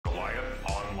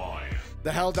The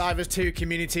Helldivers 2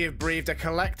 community have breathed a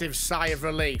collective sigh of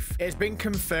relief. It's been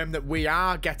confirmed that we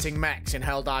are getting mechs in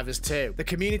Helldivers 2. The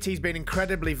community's been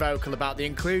incredibly vocal about the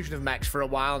inclusion of mechs for a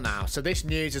while now, so this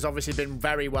news has obviously been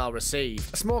very well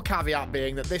received. A small caveat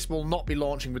being that this will not be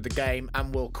launching with the game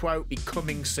and will, quote, be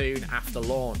coming soon after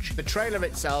launch. The trailer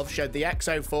itself showed the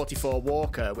Exo-44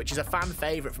 Walker, which is a fan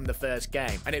favourite from the first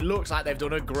game, and it looks like they've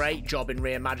done a great job in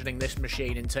reimagining this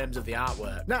machine in terms of the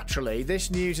artwork. Naturally, this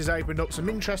news has opened up some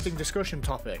interesting discussion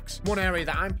topics. One area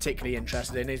that I'm particularly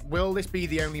interested in is, will this be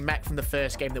the only mech from the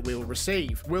first game that we will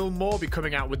receive? Will more be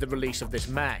coming out with the release of this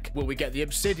mech? Will we get the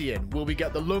Obsidian? Will we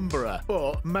get the Lumberer?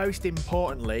 But most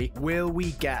importantly, will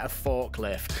we get a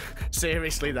forklift?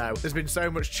 Seriously though, there's been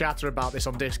so much chatter about this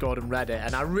on Discord and Reddit,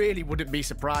 and I really wouldn't be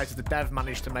surprised if the dev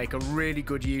managed to make a really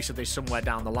good use of this somewhere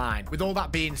down the line. With all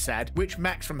that being said, which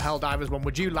mechs from Helldivers 1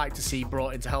 would you like to see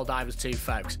brought into Helldivers 2,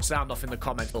 folks? Sound off in the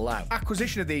comments below.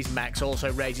 Acquisition of these mechs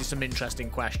also raises some interesting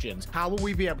questions. How will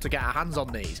we be able to get our hands on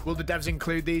these? Will the devs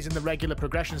include these in the regular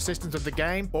progression systems of the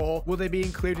game, or will they be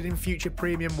included in future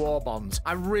premium war bonds?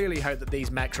 I really hope that these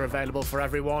mechs are available for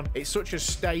everyone. It's such a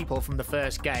staple from the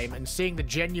first game, and seeing the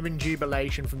genuine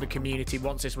jubilation from the community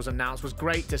once this was announced was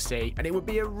great to see, and it would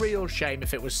be a real shame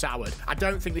if it was soured. I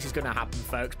don't think this is going to happen,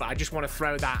 folks, but I just want to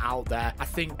throw that out there. I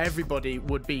think everybody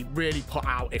would be really put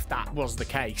out if that was the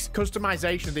case.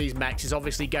 Customization of these mechs is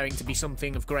obviously going to be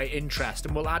something of great interest,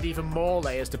 and will add even more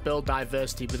layers to build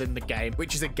diversity within the game,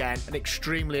 which is again an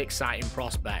extremely exciting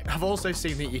prospect. I've also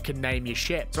seen that you can name your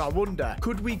ship, so I wonder,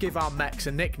 could we give our mechs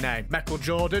a nickname? Meckle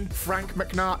Jordan? Frank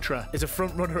McNatra is a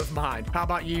front runner of mine. How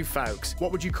about you, folks?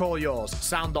 What would you call yours?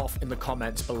 Sound off in the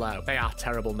comments below. They are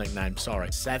terrible nicknames,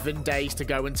 sorry. 7 days to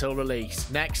go until release.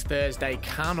 Next Thursday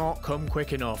cannot come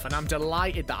quick enough, and I'm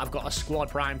delighted that I've got a squad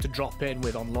prime to drop in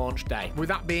with on launch day. With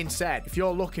that being said, if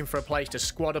you're looking for a place to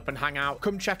squad up and hang out,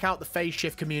 come check out the Phase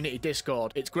Shift community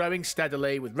Discord. It's growing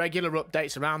steadily with regular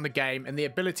updates around the game and the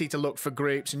ability to look for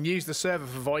groups and use the server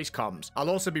for voice comms. I'll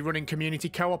also be running community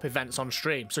co-op events on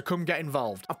stream, so come get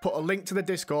involved. I've put a link to the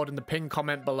Discord in the pinned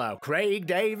comment below. Craig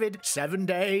David, 7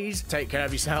 days. Take care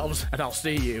of yourselves, and I'll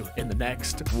see you in the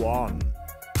next one.